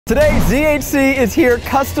Today, ZHC is here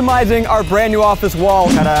customizing our brand new office wall.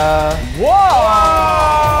 Ta-da!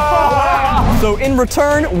 Whoa! So in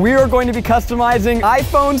return, we are going to be customizing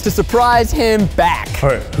iPhones to surprise him back. All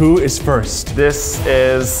right, who is first? This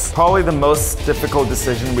is probably the most difficult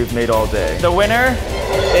decision we've made all day. The winner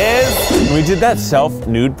is... We did that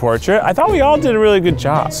self-nude portrait. I thought we all did a really good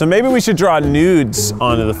job. So maybe we should draw nudes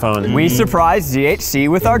onto the phone. We surprised ZHC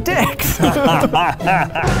with our dicks.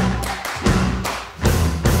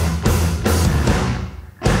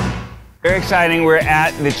 Very exciting, we're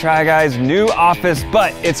at the Try Guys' new office,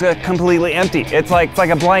 but it's completely empty. It's like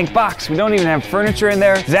a blank box. We don't even have furniture in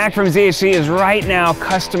there. Zach from ZHC is right now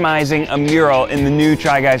customizing a mural in the new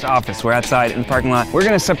Try Guys' office. We're outside in the parking lot. We're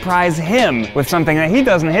gonna surprise him with something that he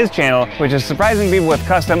does on his channel, which is surprising people with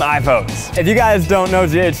custom iPhones. If you guys don't know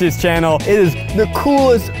ZHC's channel, it is the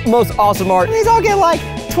coolest, most awesome art. These all get like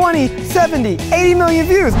 20, 70, 80 million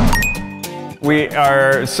views. We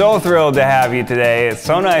are so thrilled to have you today. It's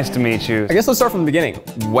so nice to meet you. I guess let's start from the beginning.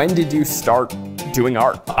 When did you start doing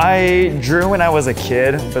art? I drew when I was a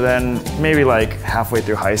kid, but then maybe like halfway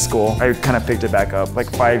through high school, I kind of picked it back up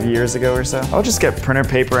like 5 years ago or so. I'll just get printer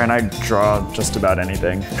paper and I draw just about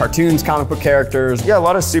anything. Cartoons, comic book characters. Yeah, a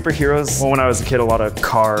lot of superheroes. Well, when I was a kid, a lot of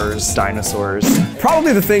cars, dinosaurs.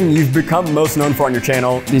 Probably the thing you've become most known for on your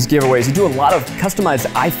channel, these giveaways. You do a lot of customized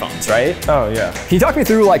iPhones, right? Oh, yeah. Can you talk me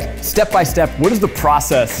through like step by step, what is the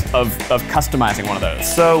process of customizing one of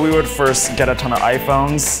those? So we would first get a ton of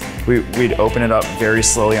iPhones. We'd open it up very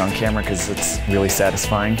slowly on camera because it's really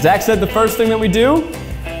satisfying. Zach said the first thing that we do,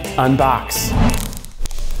 unbox.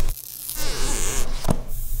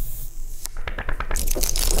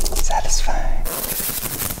 Satisfying.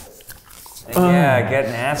 Yeah, get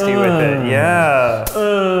nasty with it, yeah.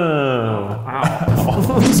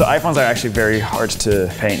 So iPhones are actually very hard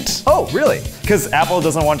to paint. Oh, really? Because Apple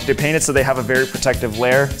doesn't want you to paint it, so they have a very protective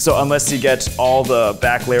layer. So unless you get all the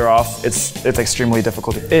back layer off, it's extremely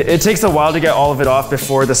difficult. It takes a while to get all of it off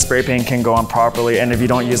before the spray paint can go on properly. And if you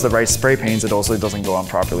don't use the right spray paints, it also doesn't go on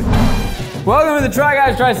properly. Welcome to the Try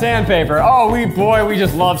Guys Try Sandpaper. Oh, we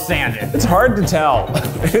just love sanding. It's hard to tell.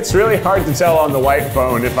 It's really hard to tell on the white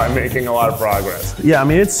phone if I'm making a lot of progress. Yeah, I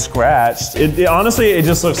mean, it's scratched. Honestly, it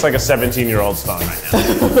just looks like a 17-year-old's phone right now.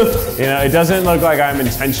 You know, it doesn't look like I'm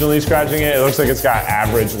intentionally scratching it. It looks like it's got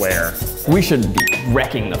average wear. We should be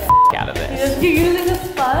wrecking the out of this. You're using a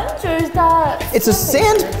sponge, or is that? It's a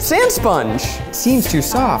sand sponge. It seems too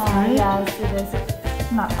soft. Yes, it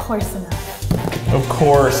is. Not coarse enough. Of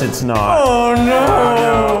course it's not. Oh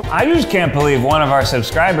no. I just can't believe one of our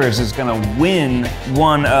subscribers is gonna win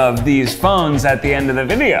one of these phones at the end of the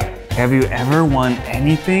video. Have you ever won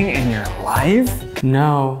anything in your life?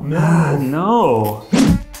 No. No.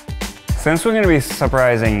 Since we're gonna be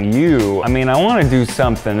surprising you, I mean, I wanna do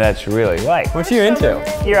something that you really like. What you into?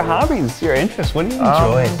 Your hobbies, your interests, what do you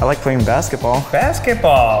enjoy? I like playing basketball.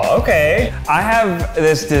 Basketball, okay. I have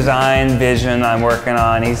this design vision I'm working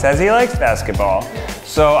on. He says he likes basketball.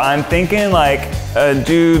 So I'm thinking like a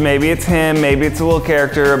dude, maybe it's him, maybe it's a little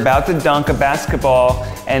character about to dunk a basketball.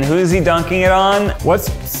 And who's he dunking it on?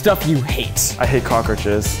 What's stuff you hate? I hate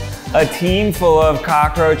cockroaches. A team full of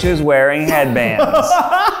cockroaches wearing headbands.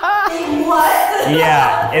 What?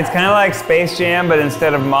 Yeah, it's kind of like Space Jam, but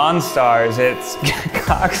instead of Monstars, it's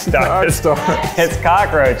Cockstars. It's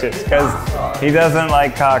cockroaches, because he doesn't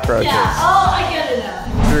like cockroaches. Yeah, oh, I get it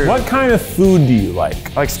now. What kind of food do you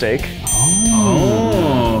like? I like steak.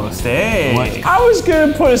 Oh, steak. I was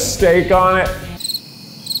gonna put a steak on it.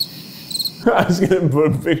 I was gonna put a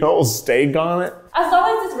big old steak on it. As long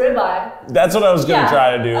as it's ribeye. That's what I was gonna Yeah.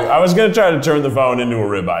 try to do. I was gonna try to turn the phone into a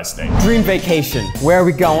ribeye steak. Dream vacation. Where are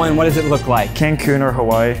we going? What does it look like? Cancun or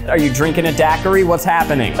Hawaii. Are you drinking a daiquiri? What's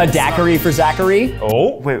happening? A daiquiri for Zachary?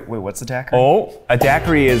 Oh. Wait, what's a daiquiri? Oh, a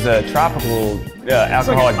daiquiri is a tropical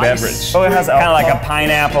alcoholic beverage. Oh, it has Kind of like a alcohol?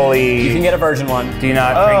 pineapple-y. You can get a virgin one. Do you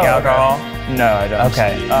not drink alcohol? No, I don't.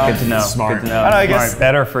 Okay, good to know. smart. Good to know. I don't know, I guess- Smart.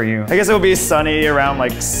 Better for you. I guess it would be sunny around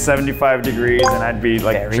like 75 degrees and I'd be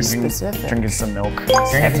like Very specific. drinking some milk.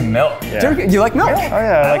 Drink some milk. Yeah. You like milk? Oh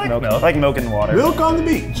yeah, I like milk. milk. I like milk and water. Milk on the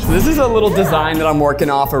beach. This is a little design that I'm working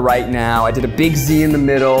off of right now. I did a big Z in the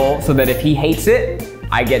middle so that if he hates it,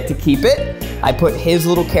 I get to keep it. I put his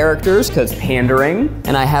little characters, because pandering,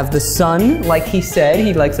 and I have the sun, like he said.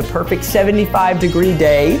 He likes a perfect 75-degree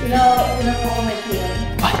day. You know what will make you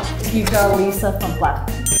win? What? You draw Lisa from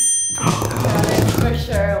Blackpink. For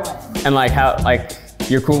sure win. And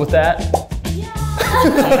you're cool with that?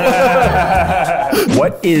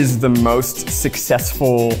 What is the most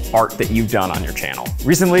successful art that you've done on your channel?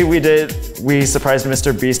 Recently we surprised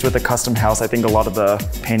Mr. Beast with a custom house. I think a lot of the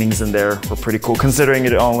paintings in there were pretty cool considering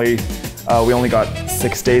it only We only got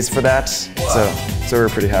 6 days for that, so we're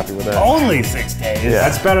pretty happy with that. Only 6 days? Yeah.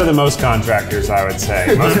 That's better than most contractors, I would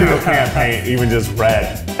say. Most people can't paint even just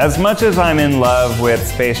red. As much as I'm in love with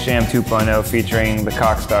Space Jam 2.0 featuring the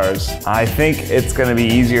Cock Stars, I think it's gonna be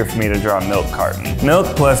easier for me to draw Milk Carton. Milk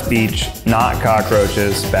plus beach, not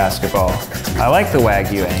cockroaches, basketball. I like the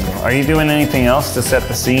Wagyu angle. Are you doing anything else to set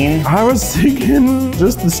the scene? I was thinking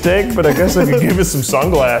just the steak, but I guess I could give it some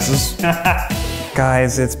sunglasses.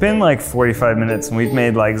 Guys, it's been like 45 minutes and we've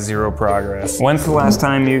made like 0 progress. When's the last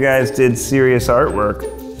time you guys did serious artwork?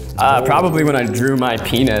 Probably when I drew my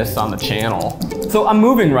penis on the channel. So I'm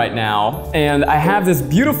moving right now, and I have this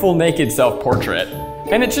beautiful naked self-portrait,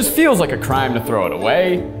 and it just feels like a crime to throw it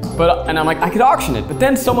away. And I'm like, I could auction it, but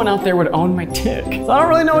then someone out there would own my dick. So I don't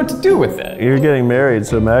really know what to do with it. You're getting married,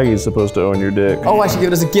 so Maggie's supposed to own your dick. Oh, I should give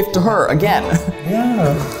it as a gift to her again.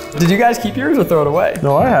 Yeah. Did you guys keep yours or throw it away?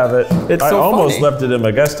 No, I have it. It's I so almost funny. left it in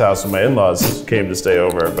my guest house when my in-laws came to stay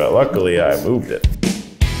over, but luckily I moved it.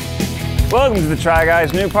 Welcome to the Try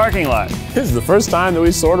Guys' new parking lot. This is the first time that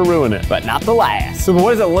we sort of ruin it. But not the last. So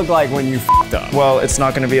what does it look like when you f***ed up? Well, it's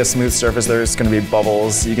not gonna be a smooth surface. There's gonna be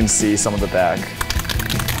bubbles. You can see some of the back.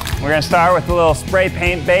 We're gonna start with a little spray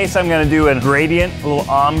paint base. I'm gonna do a gradient, a little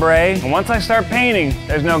ombre. And once I start painting,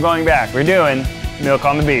 there's no going back. We're doing Milk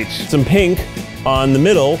on the Beach. Some pink on the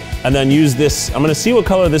middle, and then use this. I'm gonna see what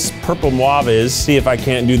color this purple mauve is, see if I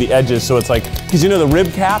can't do the edges so it's like, because you know the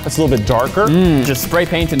rib cap, it's a little bit darker. Just spray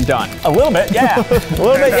paint and done. A little bit, yeah. A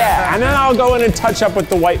little bit, yeah. And then I'll go in and touch up with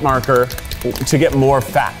the white marker to get more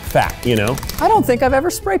fat, you know? I don't think I've ever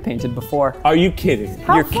spray painted before. Are you kidding?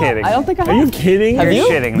 You're kidding. I don't think I have. Are you kidding? Have you? You're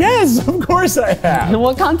shitting me. Yes, of course I have. In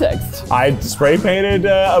what context? I spray painted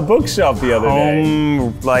a bookshelf the other day.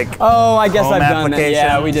 Home, like, Oh, I guess Home I've done that.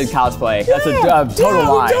 Yeah, applications. we did cosplay. That's a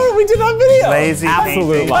total lie. We did on video. lazy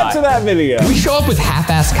Absolute painting. lie. Cut to that video. We show up with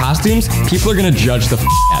half-assed costumes, people are gonna judge the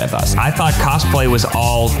out of us. I thought cosplay was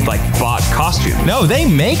all like bought costume. No, they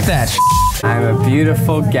make that I'm a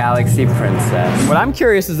beautiful galaxy princess. What I'm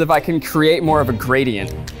curious is if I can create more of a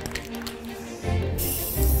gradient.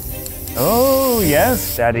 Oh,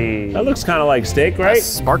 yes, Daddy. That looks kind of like steak, right?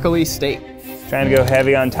 Sparkly steak. Trying to go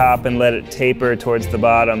heavy on top and let it taper towards the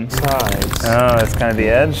bottom. Sides. Oh, that's kind of the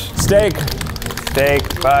edge. Steak.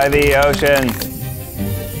 Steak by the ocean.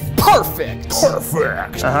 Perfect.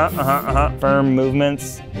 Perfect. Firm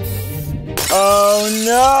movements. Oh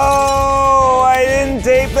no! I didn't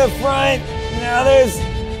tape the front. Now there's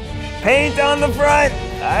paint on the front.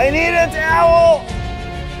 I need a towel.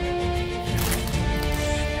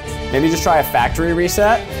 Maybe just try a factory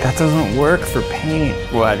reset. That doesn't work for paint.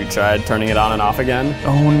 Well, have you tried turning it on and off again?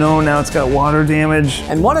 Oh no, now it's got water damage.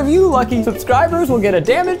 And one of you lucky subscribers will get a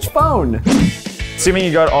damaged phone. Assuming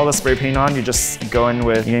you got all the spray paint on, you just go in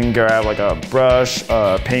with, you can grab like a brush,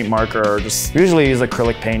 a paint marker, or just usually use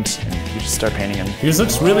acrylic paint, and you just start painting in. Yours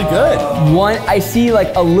looks really good. I see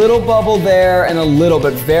like a little bubble there and a little,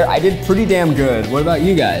 but I did pretty damn good. What about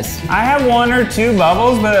you guys? I have 1 or 2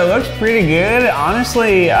 bubbles, but it looks pretty good.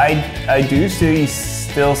 Honestly, I do see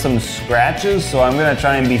still some scratches, so I'm gonna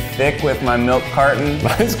try and be thick with my milk carton.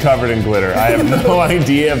 Mine's covered in glitter. I have no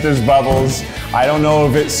idea if there's bubbles. I don't know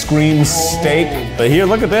if it screams steak. But here,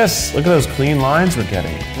 look at this. Look at those clean lines we're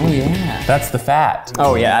getting. Oh yeah. That's the fat.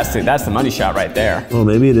 Oh yeah, that's the money shot right there. Well,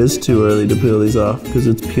 maybe it is too early to peel these off because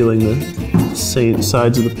it's peeling the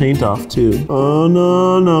sides of the paint off too. Oh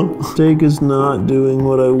no. Steak is not doing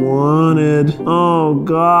what I wanted. Oh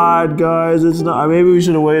God, guys, it's not. Maybe we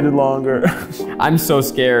should have waited longer. I'm so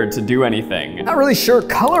scared to do anything. Not really sure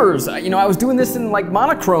colors. You know, I was doing this in like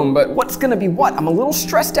monochrome, but what's gonna be what? I'm a little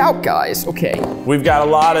stressed out, guys. Okay. We've got a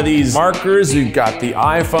lot of these markers. We've got the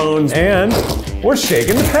iPhones, and we're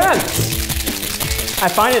shaking the pen. I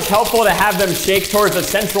find it's helpful to have them shake towards a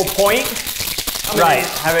central point. Right,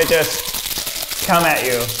 have it just come at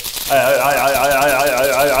you.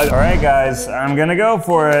 All right, guys, I'm gonna go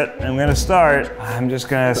for it. I'm gonna start. I'm just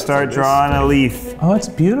gonna start drawing a leaf. Oh, it's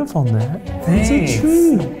beautiful, Matt. Thanks. It's a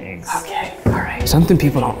tree. Thanks. Okay, all right. Something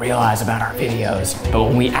people don't realize about our videos, but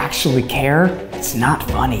when we actually care, it's not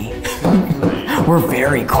funny. We're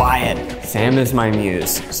very quiet. Sam is my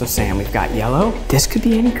muse. So Sam, we've got yellow. This could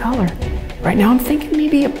be any color. Right now I'm thinking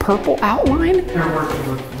maybe a purple outline. You're working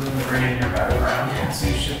with green in your background, so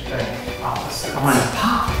you should think opposite. I want to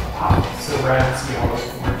pop. So red's the always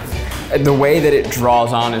work. The way that it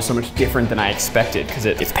draws on is so much different than I expected because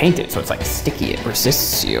it's painted, so it's like sticky, it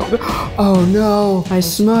resists you. Oh no, I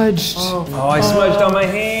smudged. Oh, I smudged on my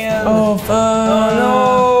hand. Oh, fuck. Oh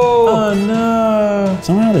no. Oh no.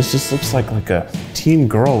 Somehow this just looks like a teen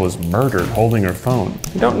girl was murdered holding her phone.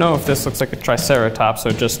 I don't know if this looks like a triceratops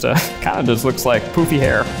or just kind of just looks like poofy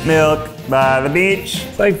hair. Milk, by the beach.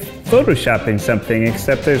 It's like photoshopping something,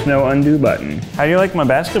 except there's no undo button. How do you like my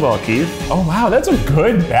basketball, Keith? Oh wow, that's a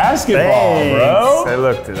good basketball, bro. I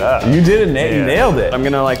looked it up. You did it, you nailed it. I'm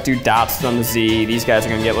gonna like do dots on the Z. These guys are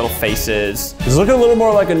gonna get little faces. It's looking a little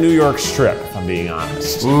more like a New York strip, if I'm being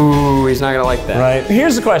honest. Ooh, he's not gonna like that. Right,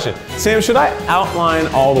 here's the question. Sam, should I outline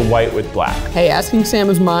all the white with black? Hey, asking Sam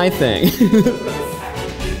is my thing.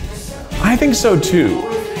 I think so too.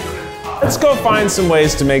 Let's go find some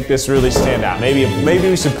ways to make this really stand out. Maybe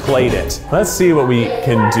we should plate it. Let's see what we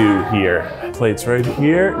can do here. Plate's right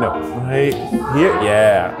here. No, right here.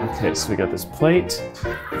 Yeah. Okay, so we got this plate.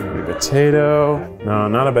 Maybe potato. No,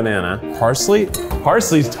 not a banana. Parsley.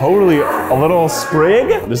 Parsley's totally a little sprig.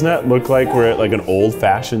 Doesn't that look like we're at like an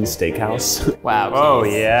old-fashioned steakhouse? Wow. Oh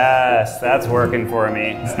yes, that's working for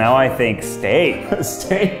me. Now I think steak.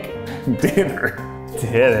 Steak dinner.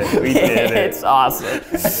 Did it. We did it. It's awesome.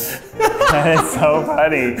 That is so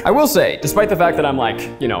funny. I will say, despite the fact that I'm like,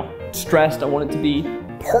 you know, stressed, I want it to be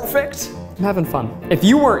perfect, I'm having fun. If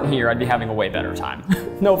you weren't here, I'd be having a way better time.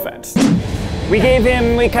 No offense. We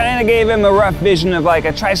kind of gave him a rough vision of like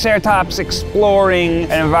a Triceratops exploring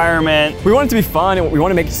an environment. We want it to be fun, and we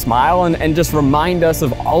want to make you smile and just remind us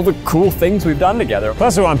of all the cool things we've done together.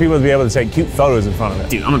 Plus we want people to be able to take cute photos in front of it.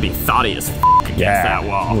 Dude, I'm gonna be thoughty as against that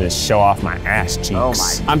wall. I'm gonna show off my ass cheeks. Oh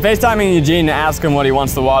my. I'm FaceTiming Eugene to ask him what he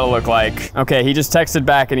wants the wall to look like. Okay, he just texted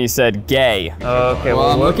back and he said gay. Okay, well,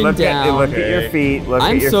 I'm looking down. Look at your feet.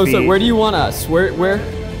 I'm so sorry. Where do you want us? Where?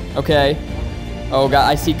 Okay. Oh God,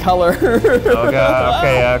 I see color. Oh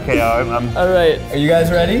God. Okay. All right. Are you guys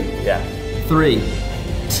ready? Yeah. 3,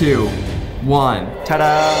 2, 1.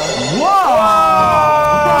 Ta-da! Whoa!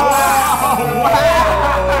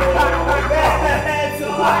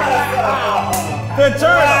 The turtle! The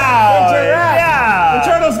giraffe! Yeah! The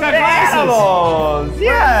turtle's got glasses! Animals!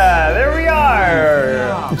 Yeah, there we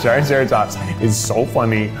are! Triceratops is so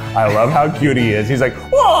funny. I love how cute he is. He's like,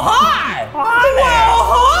 whoa, hi! Hi! Whoa,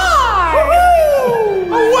 hi!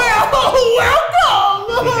 Welcome!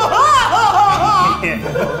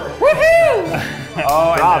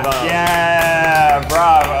 Oh, bravo. Yeah,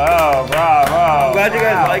 bravo. Glad you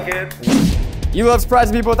guys like it. You love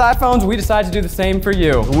surprising people with iPhones. We decided to do the same for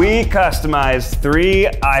you. We customized 3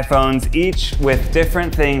 iPhones, each with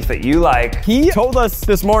different things that you like. He told us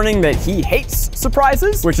this morning that he hates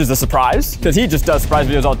surprises, which is a surprise, because he just does surprise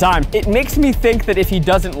videos all the time. It makes me think that if he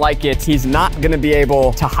doesn't like it, he's not gonna be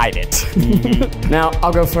able to hide it. Now,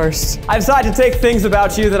 I'll go first. I decided to take things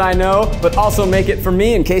about you that I know, but also make it for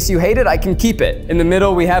me in case you hate it, I can keep it. In the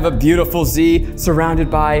middle, we have a beautiful Z surrounded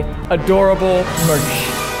by adorable merch.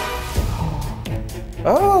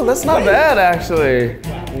 Oh, that's not bad, actually.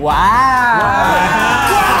 Wow.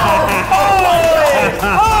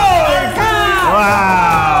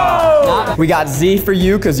 Wow. We got Z for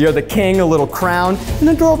you because you're the king, a little crown, an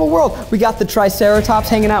adorable world. We got the Triceratops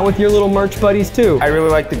hanging out with your little merch buddies too. I really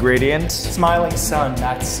like the gradient. Smiling sun,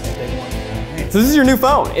 that's a big one. So this is your new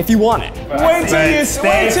phone, if you want it. Wait till you see.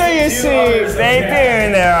 Stay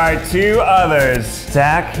tuned, there are 2 others.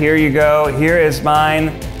 Zach, here you go. Here is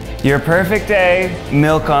mine. Your perfect day,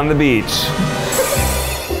 milk on the beach.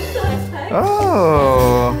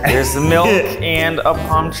 Oh, there's the milk and a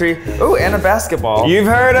palm tree. Oh, and a basketball. You've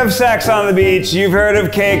heard of sex on the beach, you've heard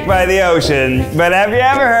of cake by the ocean, but have you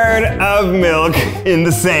ever heard of milk in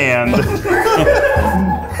the sand?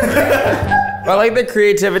 I like the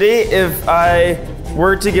creativity. If I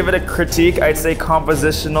were to give it a critique, I'd say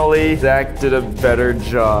compositionally, Zach did a better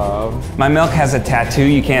job. My milk has a tattoo,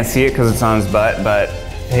 you can't see it because it's on his butt, but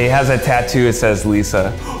he has a tattoo, it says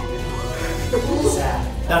Lisa.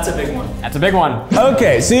 That's a big one. That's a big one.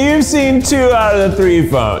 Okay, so you've seen 2 out of the 3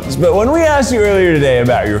 phones, but when we asked you earlier today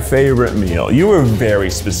about your favorite meal, you were very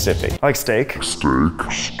specific. I like steak. So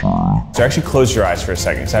actually close your eyes for a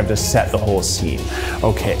second, because I have to set the whole scene.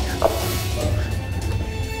 Okay.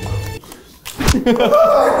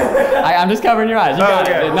 I'm just covering your eyes. You got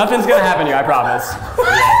it. Nothing's gonna happen to you, I promise.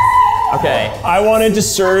 Okay. I wanted to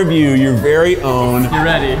serve you your very own You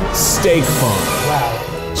ready? steak phone.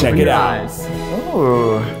 Wow. Check it out. Eyes.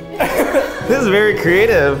 Ooh. This is very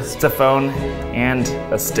creative. It's a phone and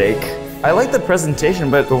a steak. I like the presentation,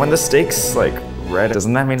 but when the steak's like red,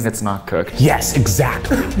 doesn't that mean it's not cooked? Yes,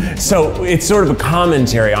 exactly. So it's sort of a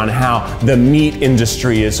commentary on how the meat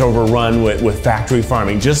industry is overrun with factory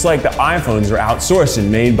farming, just like the iPhones are outsourced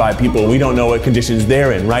and made by people we don't know what conditions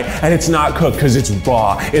they're in, right? And it's not cooked because it's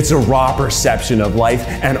raw. It's a raw perception of life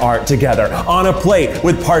and art together. On a plate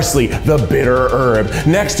with parsley, the bitter herb,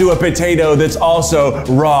 next to a potato that's also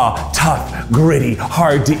raw, tough, gritty,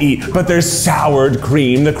 hard to eat, but there's soured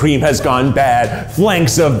cream. The cream has gone bad.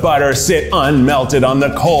 Flanks of butter sit unmelted melted on the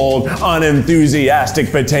cold, unenthusiastic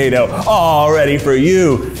potato, all ready for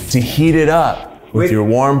you to heat it up with your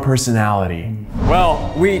warm personality.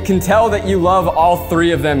 Well, we can tell that you love all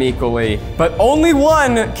three of them equally, but only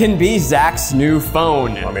one can be Zach's new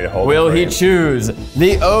phone. Want me to hold Will it for he you? choose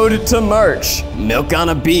the ode to merch, milk on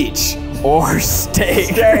a beach, or steak?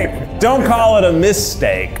 Steak. Don't call it a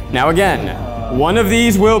mistake. Now again, one of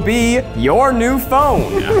these will be your new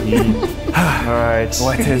phone. All right.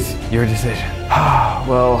 What is your decision?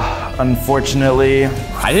 Well, unfortunately,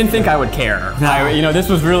 I didn't think I would care. You know, this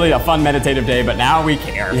was really a fun meditative day, but now we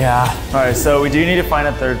care. yeah. All right, so we do need to find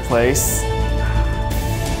a third place.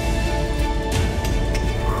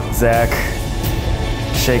 Zach,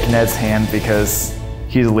 shake Ned's hand because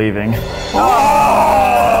he's leaving.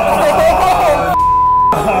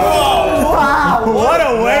 What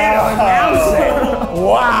a way to announce it!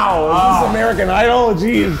 Wow, is this American Idol?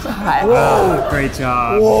 Jeez. Oh, great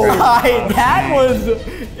job. That was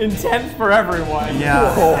intense for everyone.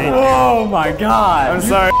 Yeah. Oh my God. I'm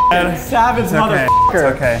sorry, Ned. Savage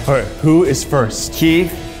motherfucker. Okay. All right, who is first?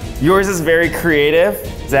 Keith, yours is very creative.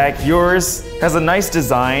 Zach, yours has a nice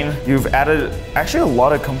design. You've added actually a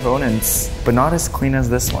lot of components, but not as clean as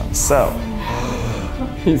this one. So,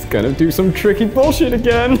 He's gonna do some tricky bullshit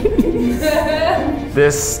again.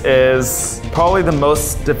 this is probably the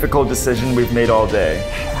most difficult decision we've made all day.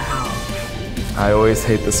 I always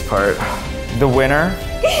hate this part. The winner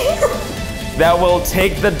that will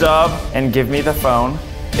take the dub and give me the phone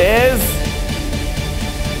is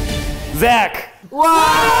Zach.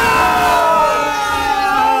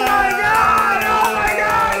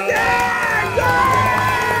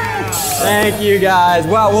 Thank you guys.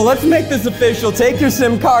 Wow, well let's make this official. Take your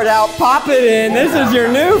SIM card out, pop it in. This is your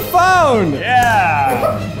new phone.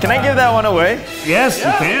 Yeah. Can I give that one away? Yes, you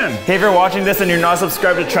can. Hey, if you're watching this and you're not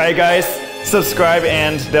subscribed to Try Guys, subscribe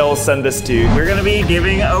and they'll send this to you. We're gonna be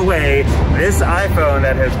giving away this iPhone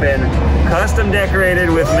that has been custom decorated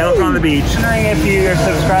with milk on the beach. Wondering if you are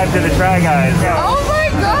subscribed to the Try Guys. Oh my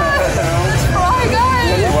gosh! Try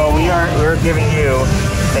guys! Well, we're giving you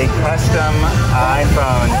a custom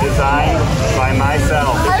iPhone designed by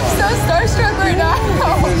myself. I'm so starstruck right now.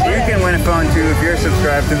 You can win a phone too if you're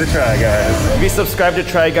subscribed to the Try Guys. If you subscribe to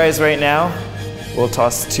Try Guys right now, we'll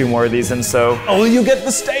toss 2 more of these in, so. Will you get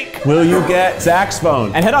the steak? Will you get Zach's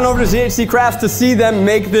phone? And head on over to ZHC Crafts to see them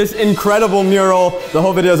make this incredible mural. The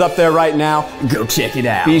whole video's up there right now. Go check it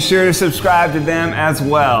out. Be sure to subscribe to them as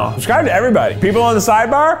well. Subscribe to everybody. People on the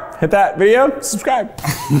sidebar, hit that video, subscribe.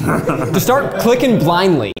 To start clicking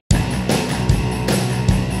blindly.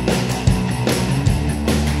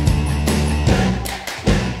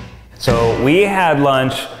 So we had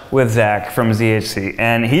lunch with Zach from ZHC,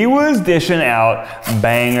 and he was dishing out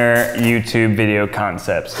banger YouTube video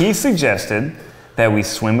concepts. He suggested that we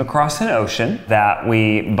swim across an ocean, that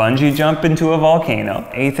we bungee jump into a volcano.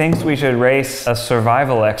 He thinks we should race a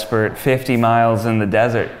survival expert 50 miles in the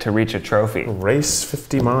desert to reach a trophy. Race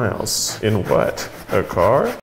 50 miles. In what? A car?